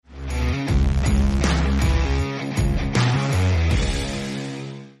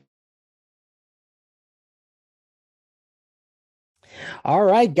All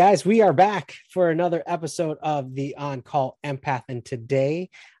right, guys, we are back for another episode of the On Call Empath. And today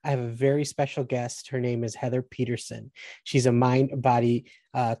I have a very special guest. Her name is Heather Peterson. She's a mind body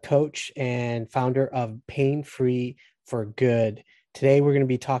coach and founder of Pain Free for Good. Today, we're going to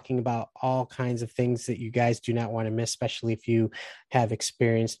be talking about all kinds of things that you guys do not want to miss, especially if you have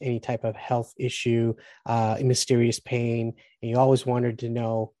experienced any type of health issue, mysterious pain, and you always wanted to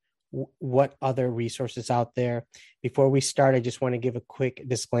know what other resources out there. Before we start, I just want to give a quick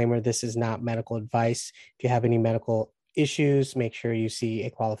disclaimer. This is not medical advice. If you have any medical issues, make sure you see a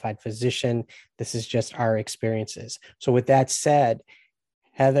qualified physician. This is just our experiences. So with that said,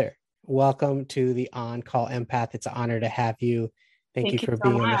 Heather, welcome to the On Call Empath. It's an honor to have you. Thank you Thank you for so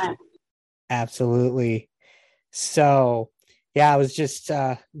being on the show. much. Absolutely. So, yeah, I was just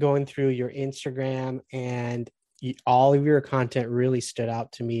going through your Instagram, and all of your content really stood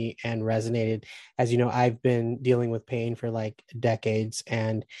out to me and resonated. As you know, I've been dealing with pain for like decades,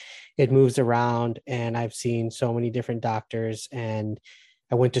 and it moves around, and I've seen so many different doctors, and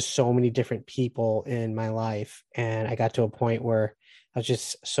I went to so many different people in my life, and I got to a point where I was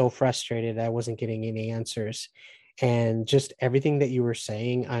just so frustrated I wasn't getting any answers. And just everything that you were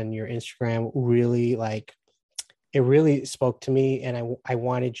saying on your Instagram really it really spoke to me, and I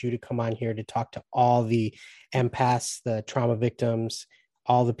wanted you to come on here to talk to all the empaths, the trauma victims,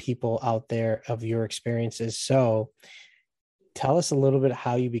 all the people out there of your experiences. So tell us a little bit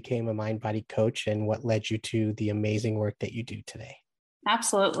how you became a mind body coach and what led you to the amazing work that you do today.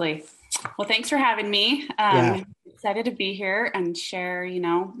 Absolutely. Well, thanks for having me. Yeah. I'm excited to be here and share,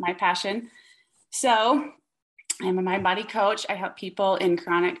 my passion. So I'm a mind body coach. I help people in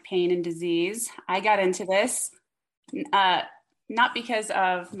chronic pain and disease. I got into this uh, not because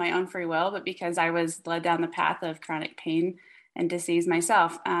of my own free will, but because I was led down the path of chronic pain and disease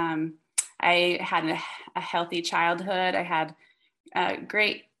myself. I had a healthy childhood. I had a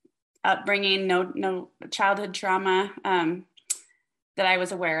great upbringing, no childhood trauma that I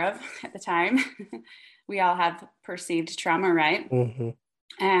was aware of at the time. We all have perceived trauma, right? Mm-hmm.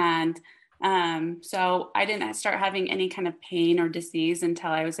 And so I didn't start having any kind of pain or disease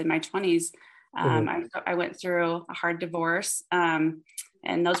until I was in my 20s. Mm-hmm. I went through a hard divorce. And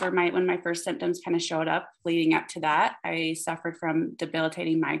those were when my first symptoms kind of showed up leading up to that. I suffered from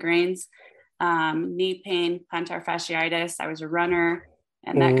debilitating migraines, knee pain, plantar fasciitis. I was a runner,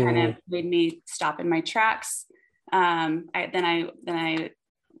 and that kind of made me stop in my tracks. I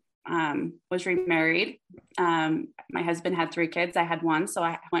was remarried. My husband had 3 kids. I had 1. So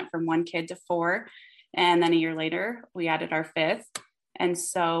I went from 1 kid to 4. And then a year later, we added our 5th. And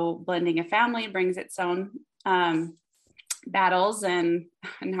so blending a family brings its own battles and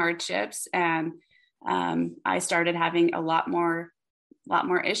hardships. And I started having a lot more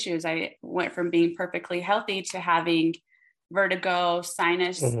issues. I went from being perfectly healthy to having vertigo,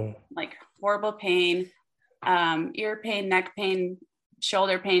 sinus, Mm-hmm. like horrible pain, ear pain, neck pain,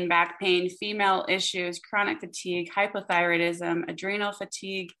 shoulder pain, back pain, female issues, chronic fatigue, hypothyroidism, adrenal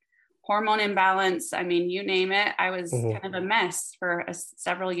fatigue, hormone imbalance. I mean, you name it. I was Mm-hmm. kind of a mess for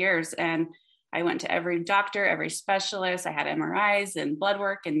several years. And I went to every doctor, every specialist. I had MRIs and blood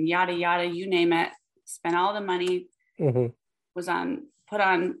work and yada, yada, you name it. Spent all the money, Mm-hmm. put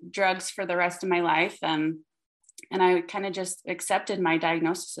on drugs for the rest of my life. And I kind of just accepted my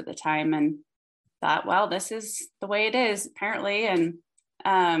diagnosis at the time and thought, well, this is the way it is, apparently. And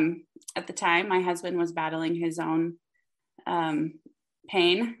at the time, my husband was battling his own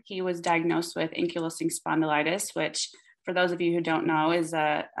pain. He was diagnosed with ankylosing spondylitis, which, for those of you who don't know, is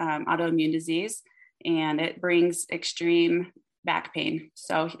a autoimmune disease, and it brings extreme back pain.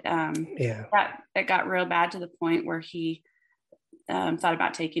 So it got real bad to the point where he thought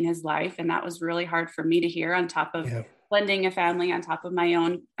about taking his life, and that was really hard for me to hear. On top of blending a family, on top of my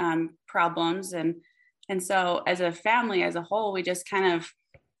own problems, and so as a family, as a whole, we just kind of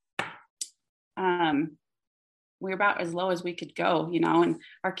we were about as low as we could go, and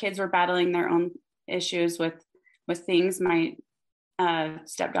our kids were battling their own issues with things. My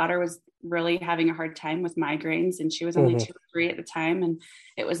stepdaughter was really having a hard time with migraines, and she was only 2 or 3 at the time, and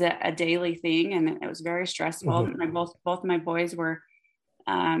it was a daily thing, and it was very stressful. Both my boys were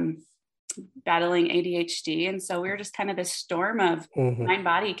battling ADHD, and so we were just kind of this storm of mind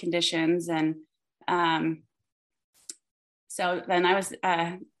body conditions. And so then I was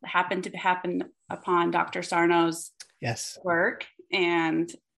happened to happen upon Dr. Sarno's work, and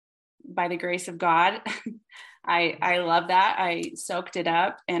by the grace of God, I love that. I soaked it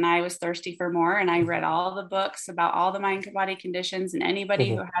up, and I was thirsty for more. And I read all the books about all the mind body conditions and anybody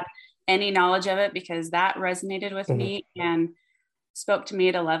who had any knowledge of it, because that resonated with me and spoke to me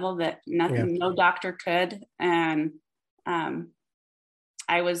at a level that no doctor could. And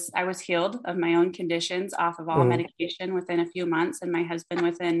I was healed of my own conditions, off of all Mhm. medication within a few months, and my husband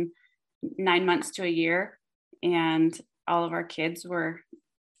within 9 months to a year. And all of our kids were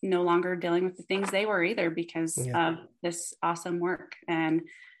no longer dealing with the things they were either because Yeah. of this awesome work. And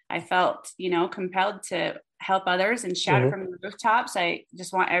I felt, compelled to help others and shout it Mhm. from the rooftops. I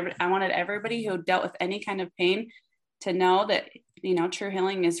wanted everybody who dealt with any kind of pain to know that, true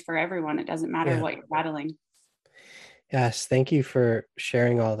healing is for everyone. It doesn't matter Yeah. what you're battling. Yes. Thank you for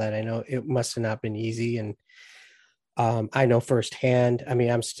sharing all that. I know it must have not been easy, and I know firsthand. I mean,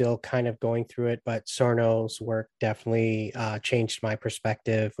 I'm still kind of going through it, but Sorno's work definitely changed my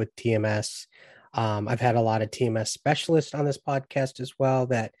perspective with TMS. I've had a lot of TMS specialists on this podcast as well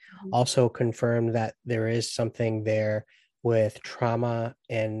that Mhm. also confirmed that there is something there with trauma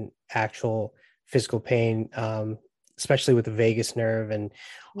and actual physical pain, especially with the vagus nerve and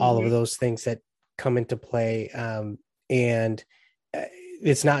all of Mhm. those things that come into play. And uh,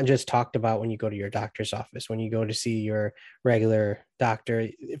 it's not just talked about when you go to your doctor's office. When you go to see your regular doctor,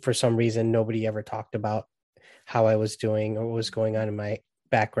 for some reason nobody ever talked about how I was doing or what was going on in my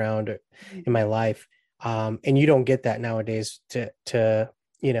background or in my Mhm. life. And you don't get that nowadays to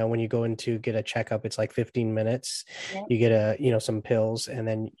when you go in to get a checkup, it's like 15 minutes. Yep. You get some pills and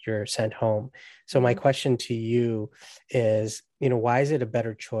then you're sent home. So my Mhm. question to you is, why is it a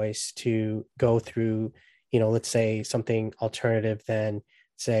better choice to go through, let's say something alternative than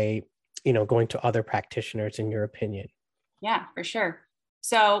say, going to other practitioners in your opinion? Yeah, for sure.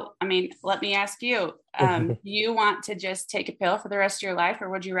 So, I mean, let me ask you, do you want to just take a pill for the rest of your life, or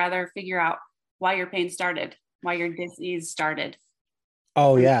would you rather figure out why your pain started, why your disease started?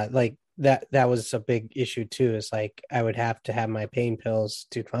 Oh And yeah, like that was a big issue too. Is like I would have to have my pain pills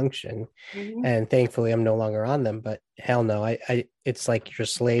to function. Mhm. And thankfully I'm no longer on them, but hell no, I it's like you're a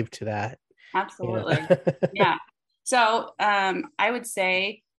slave to that, you know. Absolutely. Yeah. So, I would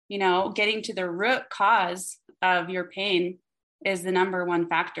say, getting to the root cause of your pain is the number one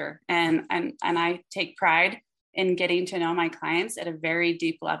factor. And I take pride in getting to know my clients at a very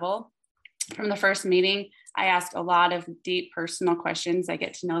deep level. From the first meeting, I ask a lot of deep personal questions. I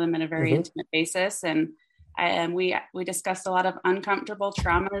get to know them at a very Hmm. intimate basis, and we discussed a lot of uncomfortable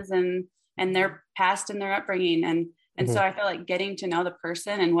traumas and their past and their upbringing, and so Hmm. I feel like getting to know the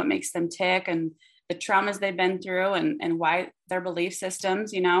person and what makes them tick and the traumas they've been through and why their belief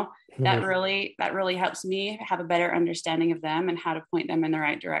systems, Hmm. that really helps me have a better understanding of them and how to point them in the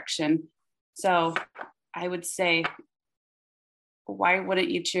right direction. So I would say, why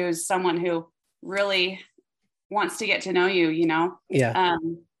wouldn't you choose someone who really wants to get to know you, Yeah,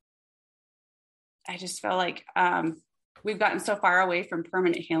 um, I just feel like we've gotten so far away from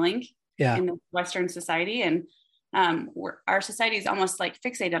permanent healing yeah, in the Western society. And our society is almost like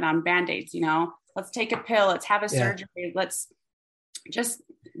fixated on band-aids, let's take a pill, let's have a yeah, surgery, let's just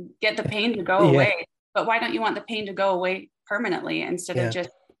get the pain to go yeah, away. But why don't you want the pain to go away permanently instead of yeah, just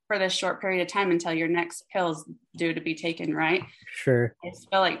for this short period of time until your next pill's due to be taken, right? sure. I just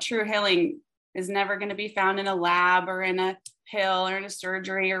feel like true healing is never going to be found in a lab or in a pill or in a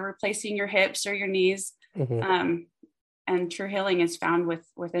surgery or replacing your hips or your knees. Hmm. Um, and true healing is found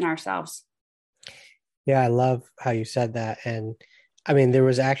within ourselves. Yeah, I love how you said that. And I mean, there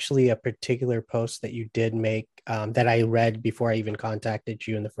was actually a particular post that you did make that I read before I even contacted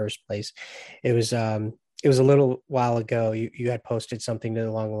you in the first place. It was a little while ago. You had posted something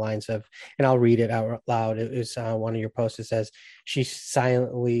along the lines of, and I'll read it out loud. It was one of your posts that says, "She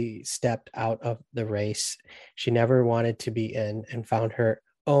silently stepped out of the race. She never wanted to be in and found her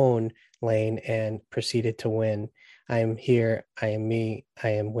own lane and proceeded to win. I am here. I am me. I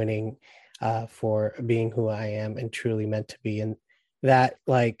am winning for being who I am and truly meant to be." And that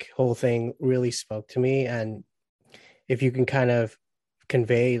like whole thing really spoke to me. And if you can kind of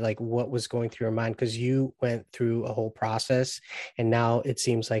convey like what was going through your mind, because you went through a whole process and now it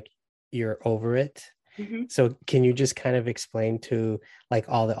seems like you're over it. Mm-hmm. So can you just kind of explain to like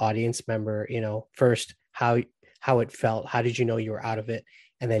all the audience member, first how it felt, how did you know you were out of it,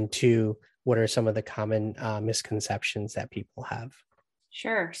 and then two, what are some of the common misconceptions that people have?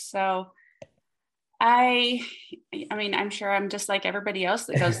 Sure. So I, I mean, I'm sure I'm just like everybody else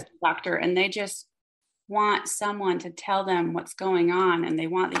that goes to the doctor, and they just want someone to tell them what's going on, and they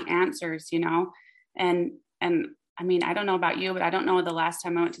want the answers, and I mean, I don't know about you, but I don't know the last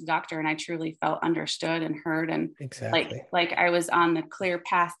time I went to the doctor and I truly felt understood and heard, and Exactly. like I was on the clear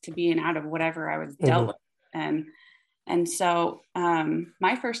path to being out of whatever I was dealt Hmm. with. And so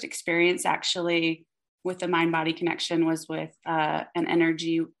my first experience actually with the mind body connection was with an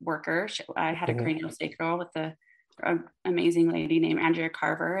energy worker. I had a Hmm. craniosacral with an amazing lady named Andrea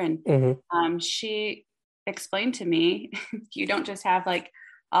Carver. And Hmm. she explained to me, you don't just have like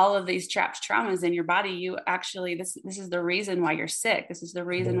all of these trapped traumas in your body. You actually, this is the reason why you're sick. This is the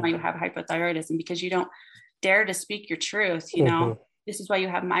reason why you have hypothyroidism, because you don't dare to speak your truth. This is why you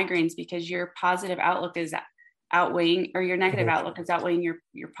have migraines, because your positive outlook is outweighing, or your negative outlook is outweighing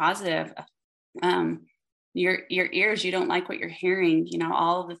your positive. Your ears, you don't like what you're hearing.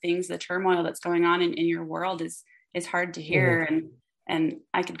 All of the things, the turmoil that's going on in your world is hard to hear. And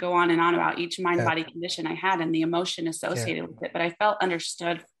I could go on and on about each mind body condition I had and the emotion associated with it, but I felt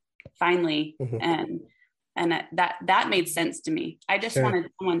understood finally. And that made sense to me. I just wanted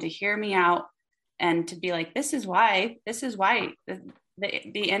someone to hear me out and to be like, this is why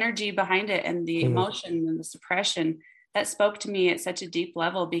the energy behind it and the emotion and the suppression that spoke to me at such a deep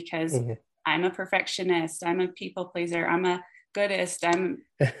level, because I'm a perfectionist. I'm a people pleaser. I'm a goodist. I'm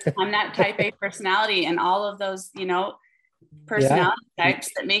that type A personality, and all of those, personality types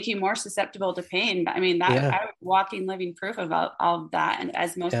that make you more susceptible to pain. I mean, I'm walking, living proof of all of that. And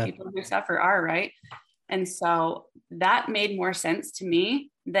as most people who suffer are, right. And so that made more sense to me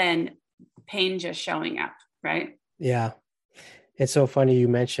than pain just showing up. Right. Yeah. It's so funny you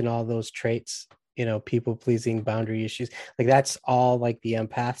mentioned all those traits, people pleasing, boundary issues. Like that's all like the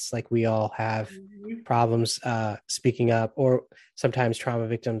empaths, like we all have problems speaking up, or sometimes trauma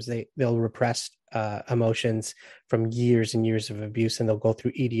victims, they'll repress emotions from years and years of abuse, and they'll go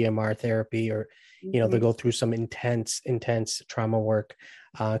through EDMR therapy, or they'll go through some intense trauma work,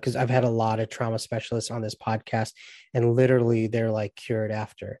 because I've had a lot of trauma specialists on this podcast, and literally they're like cured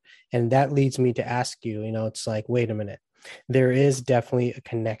after. And that leads me to ask you, it's like, wait a minute, there is definitely a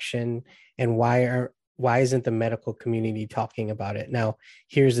connection, and why isn't the medical community talking about it? Now,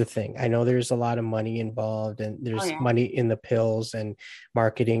 here's the thing. I know there's a lot of money involved, and there's money in the pills and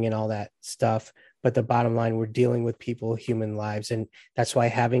marketing and all that stuff. But the bottom line, we're dealing with people, human lives. And that's why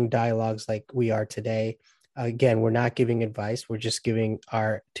having dialogues like we are today, again, we're not giving advice. We're just giving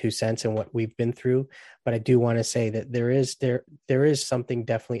our 2 cents and what we've been through. But I do want to say that there is something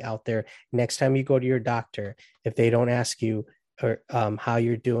definitely out there. Next time you go to your doctor, if they don't ask you, or how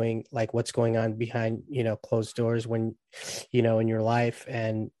you're doing, like what's going on behind, closed doors when, in your life,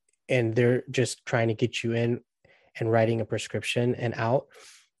 and they're just trying to get you in and writing a prescription and out,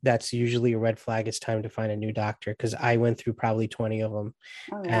 that's usually a red flag. It's time to find a new doctor. Cause I went through probably 20 of them.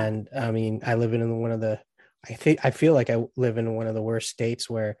 And I mean, I live in one of the, I feel like I live in one of the worst states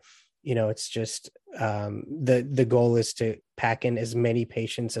where, it's just the goal is to pack in as many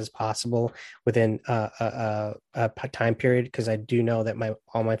patients as possible within a time period. Because I do know that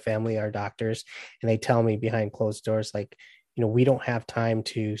all my family are doctors, and they tell me behind closed doors, like, we don't have time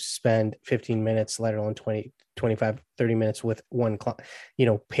to spend 15 minutes, let alone 20, 25, 30 minutes with one,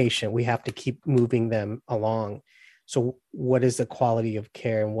 patient. We have to keep moving them along. So what is the quality of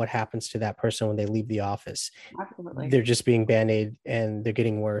care, and what happens to that person when they leave the office? Absolutely. They're just being band-aid, and they're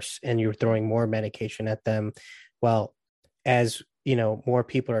getting worse, and you're throwing more medication at them. Well, as more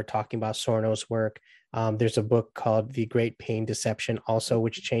people are talking about Sorno's work, there's a book called The Great Pain Deception also,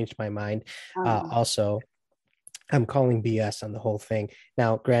 which changed my mind. Also, I'm calling BS on the whole thing.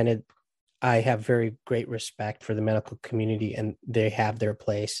 Now, granted, I have very great respect for the medical community, and they have their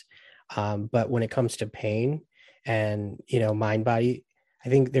place. But when it comes to pain and, mind body, I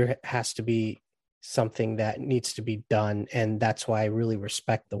think there has to be something that needs to be done. And that's why I really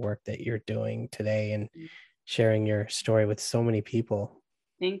respect the work that you're doing today and sharing your story with so many people.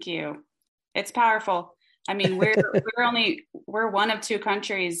 Thank you. It's powerful. I mean, we're one of 2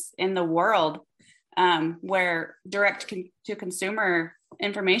 countries in the world where direct to consumer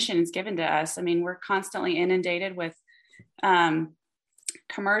information is given to us. I mean, we're constantly inundated with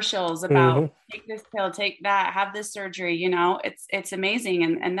commercials about take this pill, take that, have this surgery. It's amazing,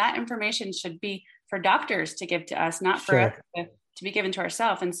 and that information should be for doctors to give to us, not for us to be given to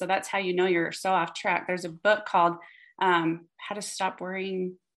ourselves. And so that's how you're so off track. There's a book called How to Stop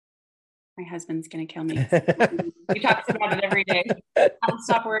Worrying. My husband's going to kill me. He talks about it every day. How to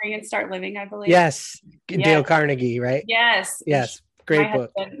Stop Worrying and Start Living, I believe. Yes. Dale Carnegie, right? Yes. Great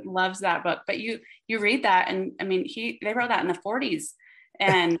book. My husband loves that book. But you read that, and I mean, they wrote that in the 40s.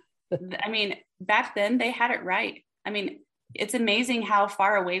 And I mean, back then they had it right. I mean, it's amazing how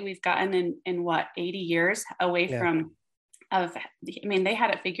far away we've gotten in what, 80 years away from they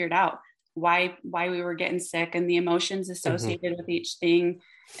had it figured out why we were getting sick and the emotions associated with each thing.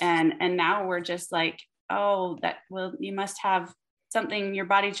 And now we're just like, you must have something, your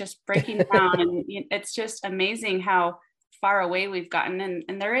body's just breaking down. And it's just amazing how far away we've gotten.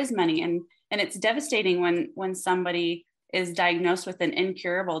 And there is money, and it's devastating when somebody is diagnosed with an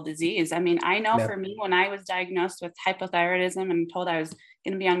incurable disease. I mean, I know for me, when I was diagnosed with hypothyroidism and told I was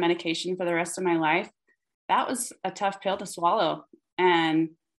going to be on medication for the rest of my life, that was a tough pill to swallow.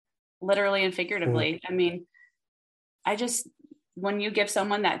 And literally and Mm. figuratively. I mean, when you give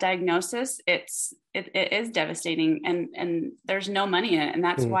someone that diagnosis, it is devastating, and there's no money in it. And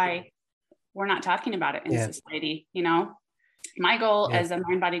that's Mm. why we're not talking about it in Yeah. society. My goal Yeah. as a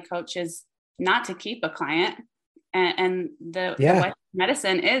mind body coach is not to keep a client, and the Yeah. Western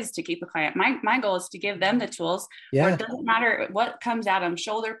medicine is to keep a client. My goal is to give them the tools where it Yeah. doesn't matter what comes at them,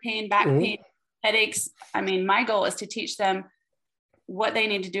 shoulder pain, back Mm. pain, headaches. I mean, my goal is to teach them what they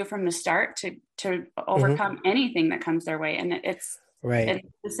need to do from the start to Mm. overcome anything that comes their way. And Right. it's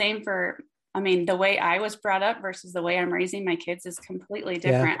the same for, I mean, the way I was brought up versus the way I'm raising my kids is completely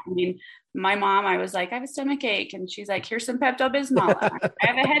Yeah. different. I mean, my mom, I was like, I have a stomach ache, and she's like, here's some Pepto-Bismol. I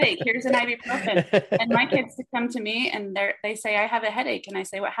have a headache, here's an ibuprofen. And my kids to come to me and they say, I have a headache, and I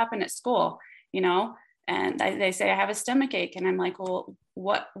say, what happened at school, you know? And they say, I have a stomach ache, and I'm like, well,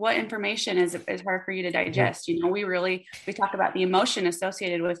 what information is hard for you to Mhm. digest? We talk about the emotion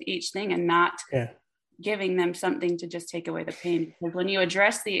associated with each thing, and not Yeah. giving them something to just take away the pain. Because when you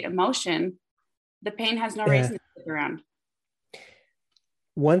address the emotion, the pain has no Yeah. reason to stick around.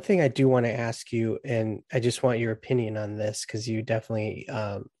 One thing I do want to ask you, and I just want your opinion on this because you definitely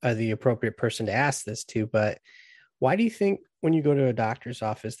are the appropriate person to ask this to, but why do you think when you go to a doctor's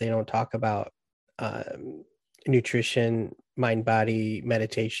office, they don't talk about nutrition, mind, body,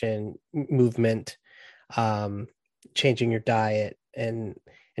 meditation, movement, um, changing your diet, and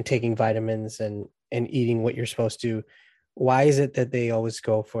taking vitamins and eating what you're supposed to? Why is it that they always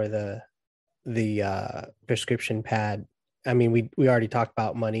go for the prescription pad? I mean, we already talked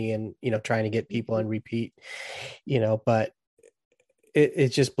about money and trying to get people on repeat, but it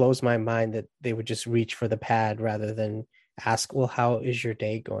just blows my mind that they would just reach for the pad rather than ask, well, how is your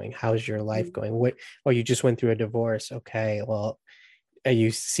day going? How's your life going? Oh, you just went through a divorce. Okay, well, are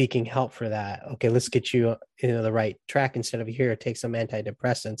you seeking help for that? Okay, let's get you the right track. Instead of here, take some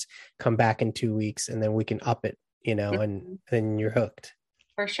antidepressants, come back in 2 weeks, and then we can up it, and then you're hooked.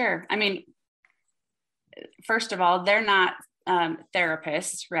 For sure. I mean, first of all, they're not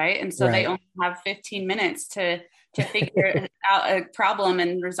therapists, right? And so they Right. only have 15 minutes to figure out a problem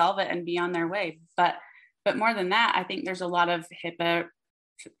and resolve it and be on their way. But more than that, I think there's a lot of HIPAA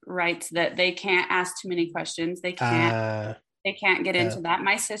rights that they can't ask too many questions. uh They can't get yeah. into that.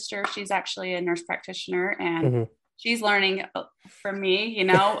 My sister, she's actually a nurse practitioner, and Mhm. she's learning from me,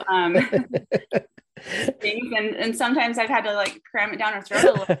 things. And sometimes I've had to like cram it down her throat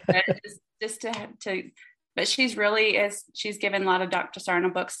a little bit just to, but she's given a lot of Dr. Sarno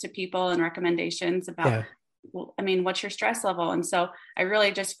books to people and recommendations about, Yeah. well, I mean, what's your stress level? And so I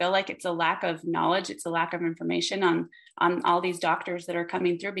really just feel like it's a lack of knowledge. It's a lack of information on all these doctors that are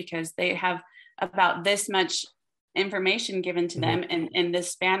coming through, because they have about this much information given to Mhm. them in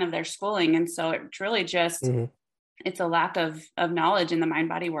this span of their schooling. And so it's really just, Mhm. it's a lack of knowledge in the mind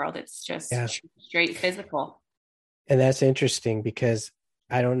body world. It's just Yeah. straight physical. And that's interesting because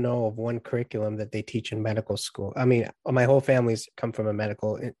I don't know of one curriculum that they teach in medical school. I mean, my whole family's come from a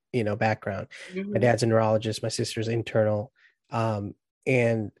medical, background. My Mm-hmm. dad's a neurologist, my sister's internal,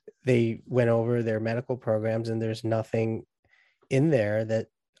 and they went over their medical programs, and there's nothing in there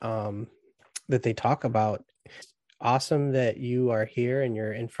um, that they talk about. Awesome that you are here and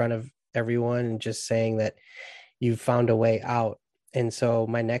you're in front of everyone and just saying that you found a way out. And so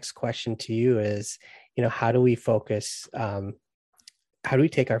my next question to you is, how do we focus? How do we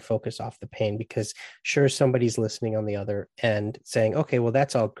take our focus off the pain? Because sure, somebody's listening on the other end saying, okay, well,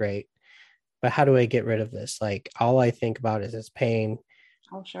 that's all great, but how do I get rid of this? Like, all I think about is this pain.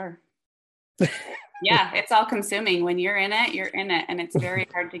 Oh, sure. Yeah, it's all consuming. When you're in it, you're in it, and it's very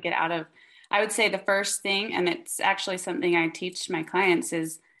hard to get out of. I would say the first thing, and it's actually something I teach my clients,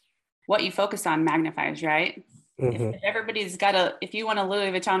 is what you focus on magnifies, right? Mm-hmm. If you want a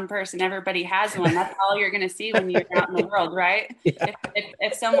Louis Vuitton purse and everybody has one, that's all you're going to see when you're out in the world, right? Yeah.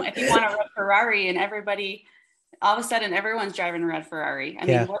 If you want a red Ferrari and all of a sudden everyone's driving a red Ferrari. I mean,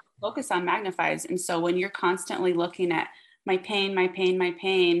 Yeah. what you focus on magnifies. And so when you're constantly looking at my pain, my pain, my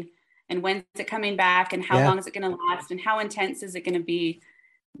pain, and when's it coming back, and how Yeah. long is it going to last, and how intense is it going to be,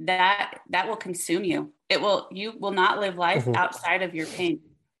 that will consume you. You will not live life Mm-hmm. outside of your pain.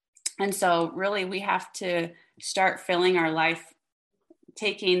 And so really we have to start filling our life,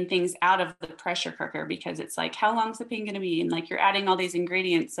 taking things out of the pressure cooker, because it's like, how long is the pain going to be? And like, you're adding all these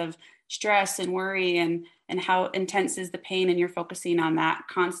ingredients of stress and worry, and how intense is the pain, and you're focusing on that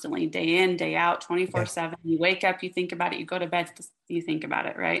constantly, day in, day out, Yeah. 24/7. You wake up, you think about it, you go to bed, you think about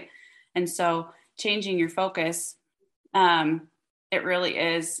it, right? And so changing your focus, it really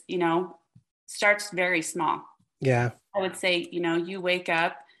is, starts very small. Yeah. I would say, you wake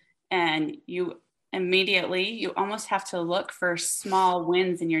up and immediately. You almost have to look for small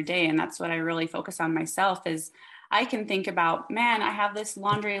wins in your day. And that's what I really focus on myself is I can think about, man, I have this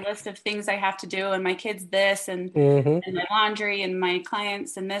laundry list of things I have to do and my kids this Mm-hmm. and my laundry and my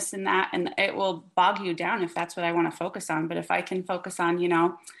clients and this and that. And it will bog you down if that's what I want to focus on. But if I can focus on,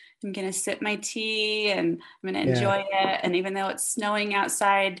 I'm going to sip my tea and I'm going to Yeah. enjoy it. And even though it's snowing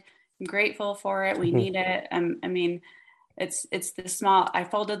outside, I'm grateful for it. We Mm-hmm. need it. I mean, it's the small, I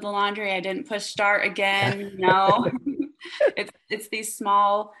folded the laundry, I didn't push start Yeah. again. No, it's these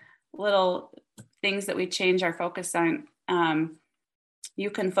small little things that we change our focus on. You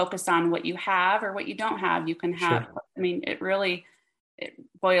can focus on what you have or what you don't have. You can have, Sure. I mean, it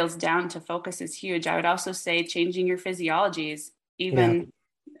boils down to focus is huge. I would also say changing your physiology is Yeah. even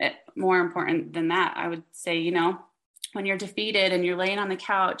more important than that. I would say, when you're defeated and you're laying on the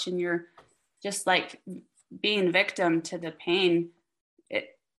couch and you're just like being victim to the pain,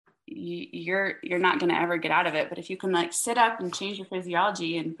 you're not going to ever get out of it. But if you can like sit up and change your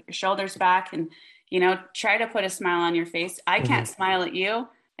physiology and put your shoulders back and try to put a smile on your face. I Mm-hmm. can't smile at you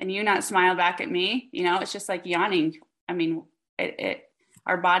and you not smile back at me. It's just like yawning. I mean,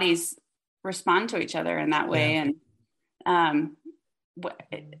 our bodies respond to each other in that Yeah. way. And um,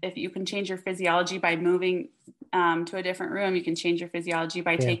 if you can change your physiology by moving to a different room, you can change your physiology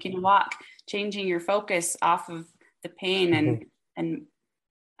by Yeah. taking a walk, changing your focus off of the pain, Mm-hmm. and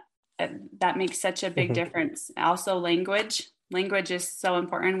that makes such a big Mm-hmm. difference. Also, language is so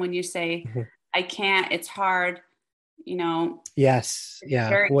important. When you say Mm-hmm. I can't, it's hard, Yes. it's Yeah.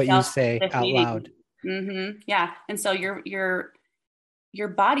 very What you say out self-defeating. loud. Yeah. And so your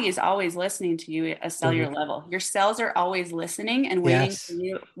body is always listening to you at a Mm-hmm. cellular level. Your cells are always listening and Yes.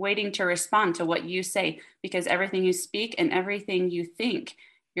 waiting to respond to what you say, because everything you speak and everything you think,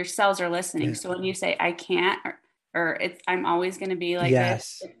 your cells are listening. Yeah. So when you say I can't, or I'm always going to be like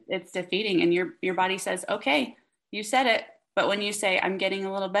this, Yes. it's defeating. And your body says, okay, you said it. But when you say I'm getting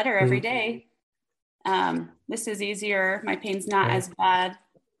a little better every Mm-hmm. day, this is easier, my pain's not Right. as bad,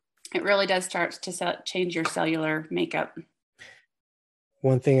 it really does start to change your cellular makeup.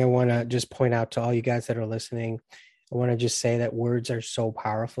 One thing I want to just point out to all you guys that are listening, I want to just say that words are so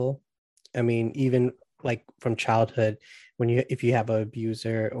powerful. I mean, even like from childhood, if you have an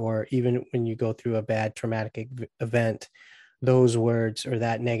abuser, or even when you go through a bad traumatic event, those words or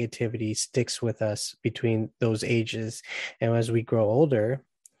that negativity sticks with us between those ages. And as we grow older,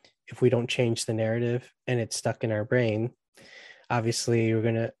 if we don't change the narrative and it's stuck in our brain, obviously we're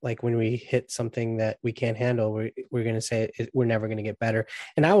gonna, like, when we hit something that we can't handle, we're gonna say we're never gonna get better.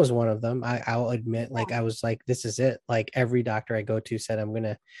 And I was one of them. I'll admit, like, I was like, this is it. Like, every doctor I go to said I'm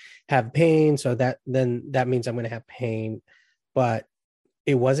gonna have pain, so that means I'm gonna have pain. But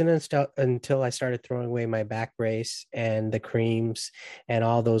it wasn't until I started throwing away my back brace and the creams and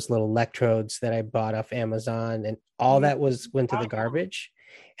all those little electrodes that I bought off Amazon, and all that went to the garbage.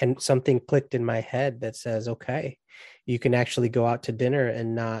 And something clicked in my head that says, okay, you can actually go out to dinner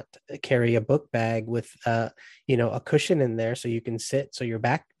and not carry a book bag with a cushion in there so you can sit so your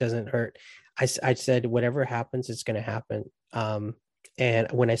back doesn't hurt. I said, whatever happens, it's going to happen. And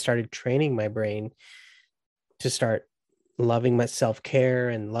when I started training my brain to start loving my self-care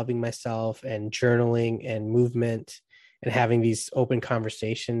and loving myself and journaling and movement and having these open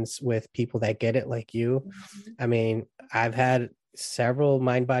conversations with people that get it, like you. I mean, I've had several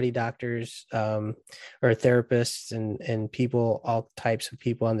mind body doctors, or therapists, and people, all types of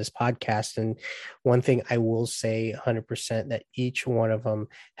people on this podcast. And one thing I will say 100%, that each one of them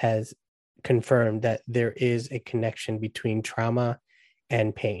has confirmed that there is a connection between trauma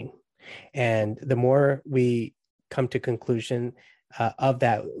and pain. And the more we come to conclusion of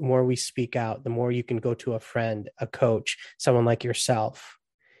that, the more we speak out, the more you can go to a friend, a coach, someone like yourself.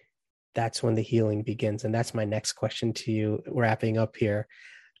 That's when the healing begins. And that's my next question to you, wrapping up here.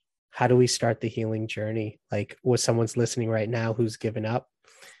 How do we start the healing journey? Like, when someone's listening right now who's given up,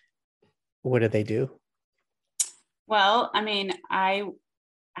 what do they do? Well, I mean, I've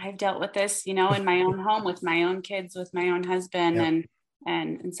dealt with this, in my own home with my own kids, with my own husband, Yep.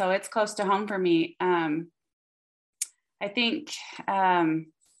 and so it's close to home for me. I think,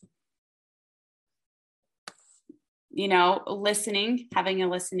 listening, having a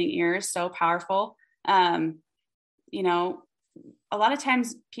listening ear is so powerful. You know, a lot of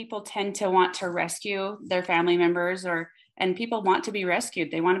times people tend to want to rescue their family members, and people want to be rescued.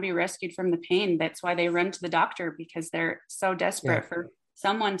 They want to be rescued from the pain. That's why they run to the doctor, because they're so Yeah. desperate for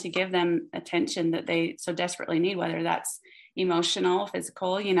someone to give them attention that they so desperately need, whether that's emotional,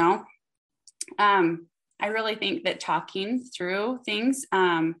 physical. I really think that talking through things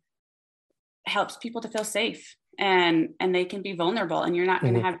helps people to feel safe, and they can be vulnerable, and you're not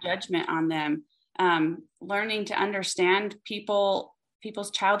going to Mm-hmm. have judgment on them. learning to understand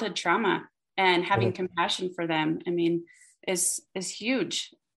people's childhood trauma and having Mhm. compassion for them, I mean, is huge.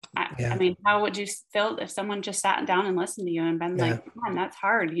 I Yeah. mean, how would you feel if someone just sat down and listened to you and been Yeah. like, man, that's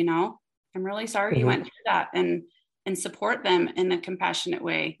hard, you know? I'm really sorry you Mhm. went through that, and support them in a compassionate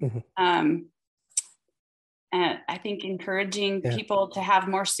way. Mhm. Um, and I think encouraging Yeah. people to have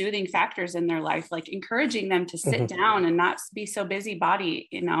more soothing factors in their life, like encouraging them to sit Mhm. down and not be so busybody,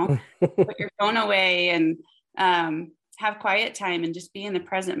 you know, put your phone away and have quiet time and just be in the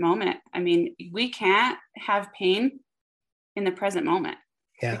present moment. I mean, we can't have pain in the present moment.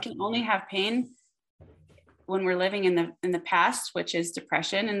 We Yeah. can only have pain when we're living in the past, which is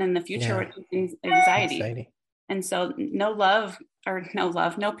depression, and then the future, Yeah. which is anxiety. Anxiety. And so no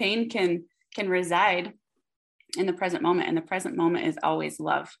pain can reside in the present moment. And the present moment is always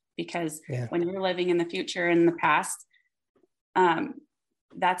love, because Yeah. when you're living in the future and the past, um,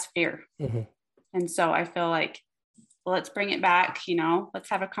 that's fear. Mhm. And so I feel like, well, let's bring it back, you know, let's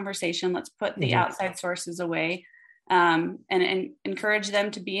have a conversation, let's put the Mhm. outside sources away, and encourage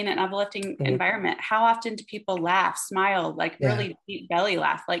them to be in an uplifting Mhm. environment. How often do people laugh, smile, like Yeah. really deep belly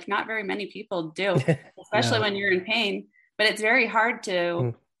laugh? Like not very many people do, especially No. when you're in pain. But it's very hard to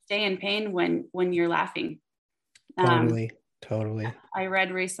Mhm. stay in pain when you're laughing. Um, Totally. Totally. I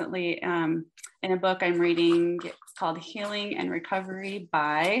read recently in a book I'm reading, it's called Healing and Recovery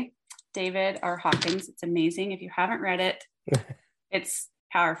by David R. Hawkins. It's amazing. If you haven't read it, it's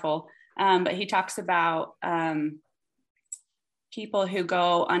powerful. But he talks about people who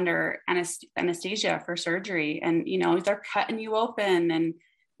go under anesthesia for surgery, and you know they're cutting you open and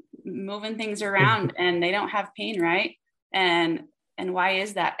moving things around, and they don't have pain, right? And and why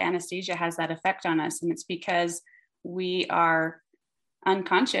is that? Anesthesia has that effect on us, and it's because we are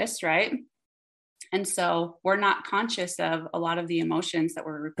unconscious, right? And so we're not conscious of a lot of the emotions that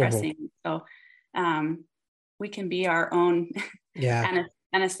we're Mhm. repressing. So um, we can be our own Yeah.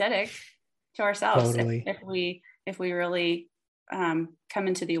 anesthetic to ourselves Totally. if we really come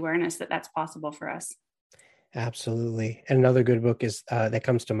into the awareness that that's possible for us. Absolutely. And another good book is that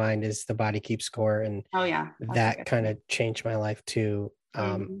comes to mind is The Body Keeps Score, and Oh yeah, that's a that good kind one. of changed my life too.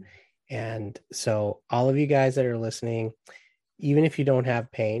 Mm-hmm. And so all of you guys that are listening, even if you don't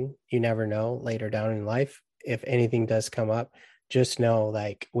have pain, you never know later down in life if anything does come up. Just know,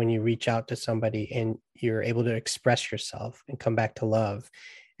 like, when you reach out to somebody and you're able to express yourself and come back to love,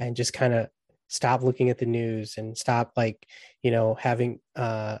 and just kind of stop looking at the news and stop, like, having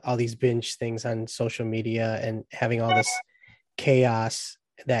all these binge things on social media and having all this chaos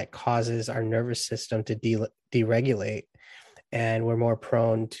that causes our nervous system to deregulate, and we're more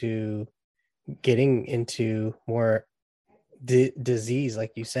prone to getting into more disease.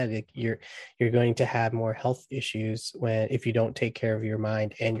 Like you said, you're going to have more health issues when if you don't take care of your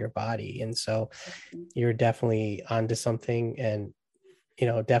mind and your body. And so you're definitely onto something, and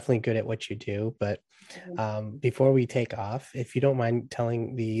definitely good at what you do. But before we take off, if you don't mind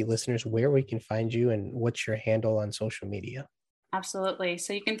telling the listeners where we can find you and what's your handle on social media. Absolutely.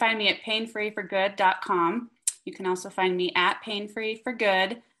 So you can find me at painfreeforgood.com. You can also find me at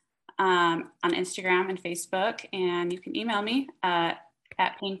painfreeforgood on Instagram and Facebook. And you can email me at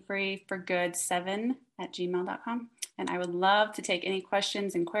painfreeforgood7@gmail.com. And I would love to take any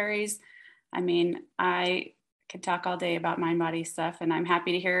questions and queries. I mean, I could talk all day about mind body stuff, and I'm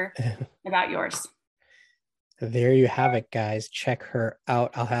happy to hear about yours. There you have it, guys. Check her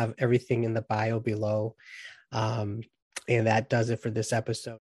out. I'll have everything in the bio below. And that does it for this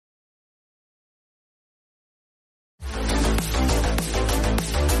episode.